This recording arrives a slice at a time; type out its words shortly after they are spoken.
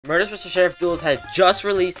MemeBlitz vs. Sheriff Duels had just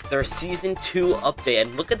released their Season 2 update,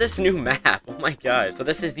 and look at this new map. Oh my god. So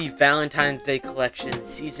this is the Valentine's Day Collection,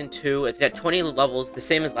 Season 2. It's got 20 levels, the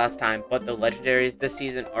same as last time, but the legendaries this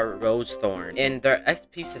season are Rose Thorn. And their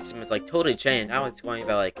XP system is like totally changed. Now it's going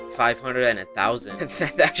by like 500 and 1,000.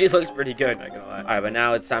 That actually looks pretty good, not gonna lie. Alright, but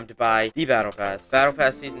now it's time to buy the Battle Pass. Battle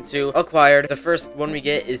Pass Season 2 acquired. The first one we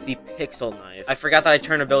get is the Pixel Knife. I forgot that I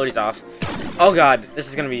turned abilities off. Oh god, this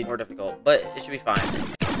is gonna be more difficult, but it should be fine.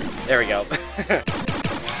 There we go.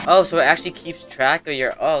 Oh, so it actually keeps track of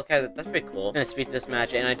your... Oh, okay, that's pretty cool. I'm gonna speed through this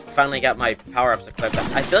match, and I finally got my power-ups equipped.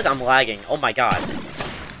 I feel like I'm lagging. Oh my god.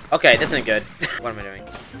 Okay, this isn't good. What am I doing?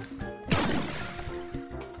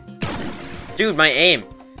 Dude, my aim.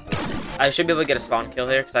 I should be able to get a spawn kill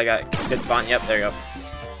here, because I got good spawn. Yep, there you go.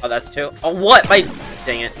 Oh, that's two. Oh, what?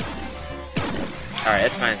 Dang it. Alright,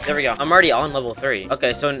 it's fine. There we go. I'm already on level 3.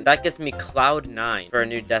 Okay, so that gets me Cloud 9 for a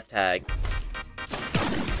new death tag.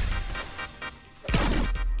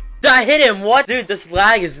 I hit him! What? Dude, this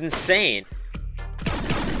lag is insane.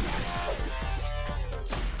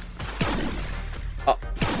 Oh.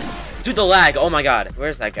 Dude, the lag. Oh my god.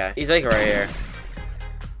 Where's that guy? He's like right here.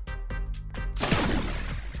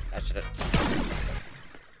 That should've...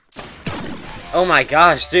 Oh my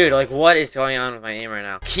gosh, dude. Like, what is going on with my aim right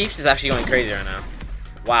now? Keeps is actually going crazy right now.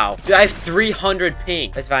 Wow. Dude, I have 300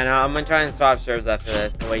 ping. It's fine. I'm gonna try and swap servers after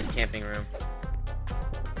this. The waste camping room.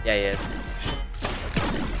 Yeah, he is.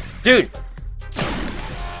 Dude!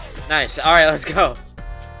 Nice. Alright, let's go.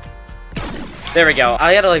 There we go.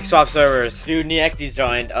 I gotta, like, swap servers. Dude, Neacti's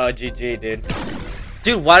joined. Oh, GG, dude.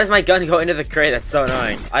 Dude, why does my gun go into the crate? That's so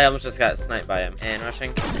annoying. I almost just got sniped by him. And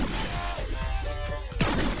rushing.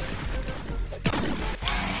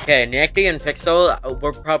 Okay, Neacti and Pixel,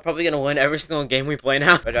 we're probably gonna win every single game we play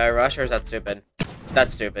now. But do I rush, or is that stupid?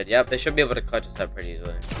 That's stupid. Yep, they should be able to clutch us up pretty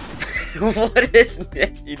easily. What is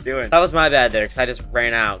Nicky doing? That was my bad there, because I just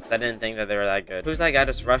ran out, because I didn't think that they were that good. Who's that guy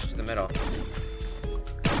just rushed to the middle?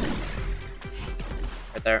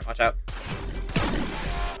 Right there, watch out.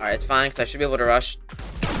 Alright, it's fine, because I should be able to rush.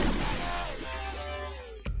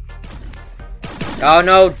 Oh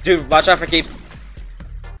no, dude, watch out for Keeps.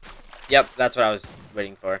 Yep, that's what I was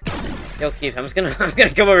waiting for. Yo, Keeps, I'm gonna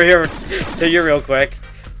come over here to you real quick.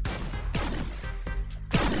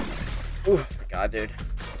 Ooh, my god, dude.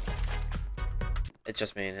 It's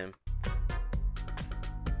just me and him.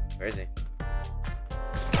 Where is he?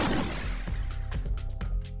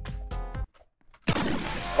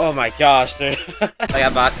 Oh my gosh, dude. I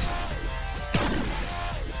got bots.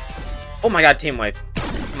 Oh my god, team wipe.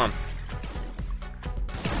 Come on.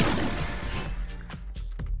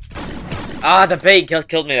 Ah, the bait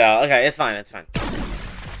killed me though. Okay, it's fine, it's fine.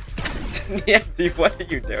 Yeah, dude, what are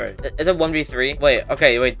you doing? It's a 1v3. Wait,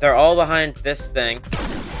 okay, wait. They're all behind this thing.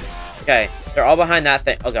 Okay, they're all behind that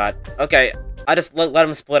thing. Oh god. Okay, I just let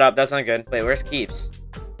them split up. That's not good. Wait, where's Keeps?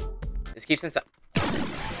 Is Keeps inside?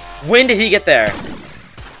 When did he get there?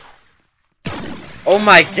 Oh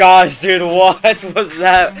my gosh, dude, what was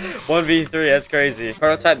that? 1v3, that's crazy.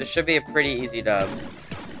 Prototype, this should be a pretty easy dub.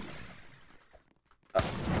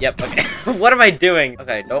 Yep, okay. What am I doing?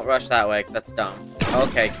 Okay, don't rush that way, because that's dumb.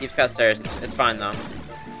 Okay, Keeps got stairs. It's fine, though.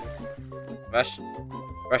 Rush.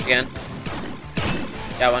 Rush again.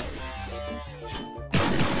 Got one.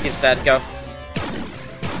 Keeps dead. Go.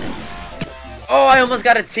 Oh, I almost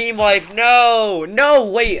got a team wipe. No. No,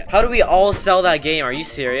 wait. How do we all sell that game? Are you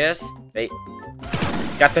serious? Bait.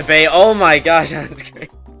 Got the bait. Oh my gosh, that's great.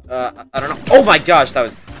 I don't know. Oh my gosh, that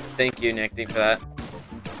was... Thank you, Nick, for that.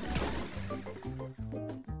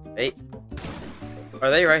 Bait. Are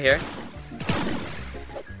they right here?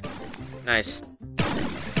 Nice.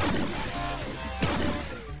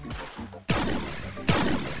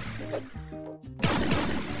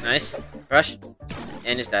 Nice. Rush.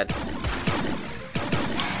 And he's dead.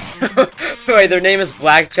 Wait, their name is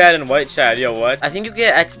Black Chad and White Chad. Yo, what? I think you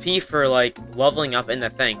get XP for, like, leveling up in the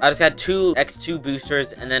thing. I just got 2 X2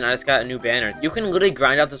 boosters, and then I just got a new banner. You can literally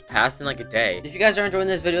grind out this pass in, like, a day. If you guys are enjoying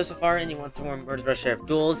this video so far, and you want some more MemeBlitz vs. Sheriff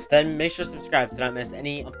Duels, then make sure to subscribe to not miss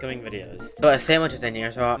any upcoming videos. So, a sandwich is in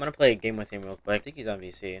here, so I'm gonna play a game with him real quick. I think he's on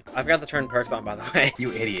VC. I forgot to turn perks on, by the way.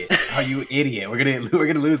 You idiot. Oh, you idiot. We're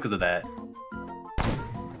gonna lose because of that.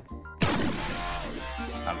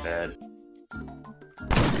 I'm dead.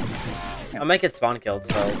 I might get spawn killed,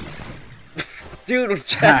 so... Dude,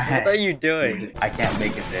 Jess, what are you doing? I can't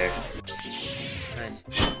make it there. Nice.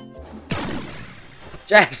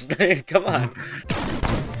 Jess, dude, come on.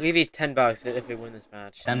 I'll give you $10 if we win this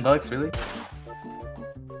match. $10, really?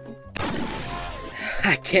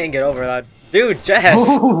 I can't get over that Dude, Jess!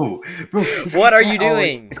 Ooh, bro, What are you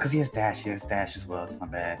doing? It's because he has dash. He has dash as well. It's my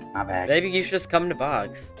bad. My bad. Maybe you should just come to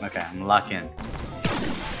box. Okay, I'm locked in.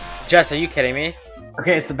 Jess, are you kidding me?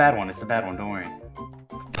 Okay, it's the bad one. It's the bad one. Don't worry.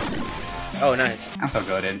 Oh, nice. I'm so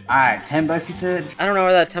goated. Alright, $10 he said. I don't know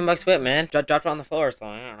where that $10 went, man. Dropped it on the floor or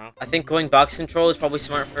something. I don't know. I think going box control is probably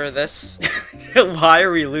smart for this. Why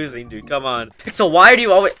are we losing, dude? Come on. Pixel, why do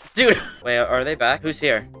you always... Dude! Wait, are they back? Who's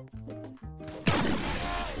here?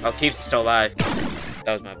 Oh, Keeps still alive.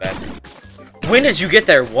 That was my bad. When did you get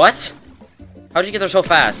there? What? How did you get there so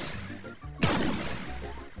fast?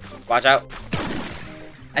 Watch out.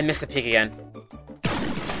 I missed the peek again.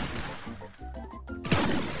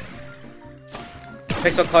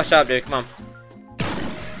 Pixel, clutch up, dude. Come on.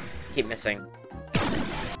 Keep missing.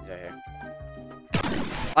 He's right here.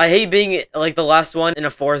 I hate being, like, the last one in a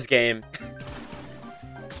Force game.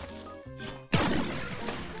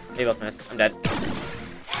 They both missed. I'm dead.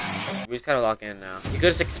 We just gotta lock in now. You could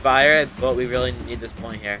just expire it, but we really need this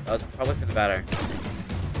point here. That was probably for the better.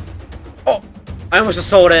 Oh! I almost just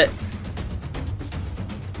sold it!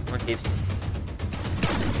 Come on, Keeps.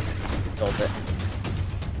 Sold it.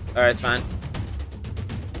 Alright, it's fine.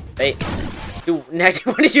 Wait. Dude, Next,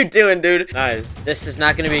 what are you doing, dude? Nice. This is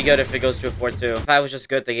not gonna be good if it goes to a 4-2. If I was just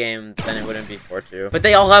good at the game, then it wouldn't be 4-2. But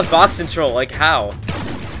they all have box control. Like, how?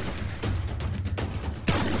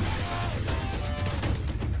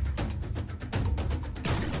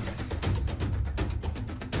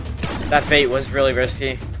 That bait was really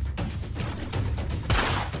risky.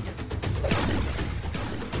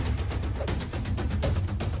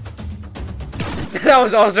 That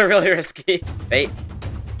was also really risky. Bait.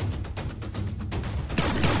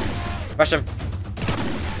 Rush him.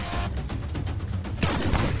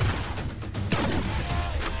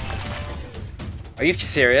 Are you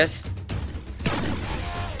serious?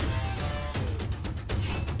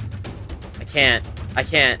 I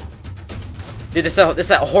can't. Dude, this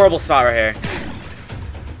is a horrible spot right here.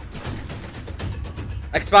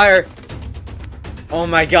 Expire. Oh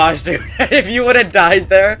my gosh, dude. If you would have died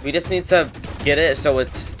there. We just need to get it so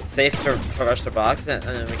it's safe to rush the box, and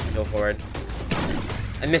then we can go forward.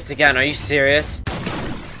 I missed again. Are you serious?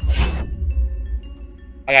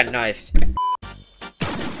 I got knifed.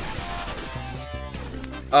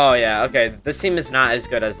 Oh yeah, okay. This team is not as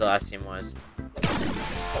good as the last team was.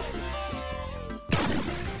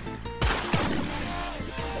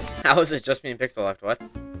 How is it just me and Pixel left? What?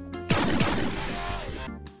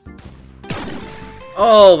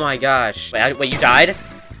 Oh my gosh. Wait, you died?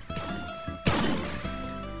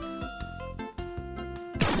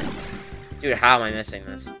 Dude, how am I missing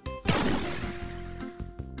this?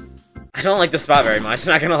 I don't like the spot very much,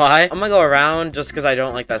 not gonna lie. I'm gonna go around just because I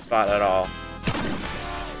don't like that spot at all.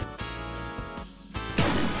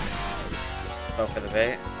 Go for the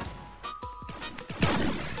bait.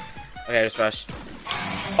 Okay, just rush.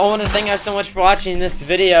 Oh, I want to thank you guys so much for watching this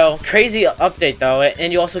video. Crazy update though,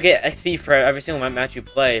 and you also get XP for every single match you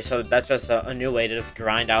play, so that's just a new way to just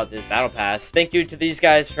grind out this battle pass. Thank you to these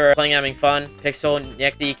guys for playing and having fun. Pixel,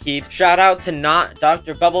 Nyekti, Keep. Shout out to Not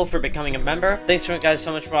Dr. Bubble for becoming a member. Thanks for guys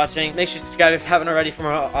so much for watching. Make sure you subscribe if you haven't already for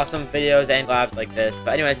more awesome videos and collabs like this.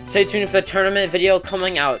 But anyways, stay tuned for the tournament video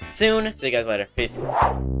coming out soon. See you guys later. Peace.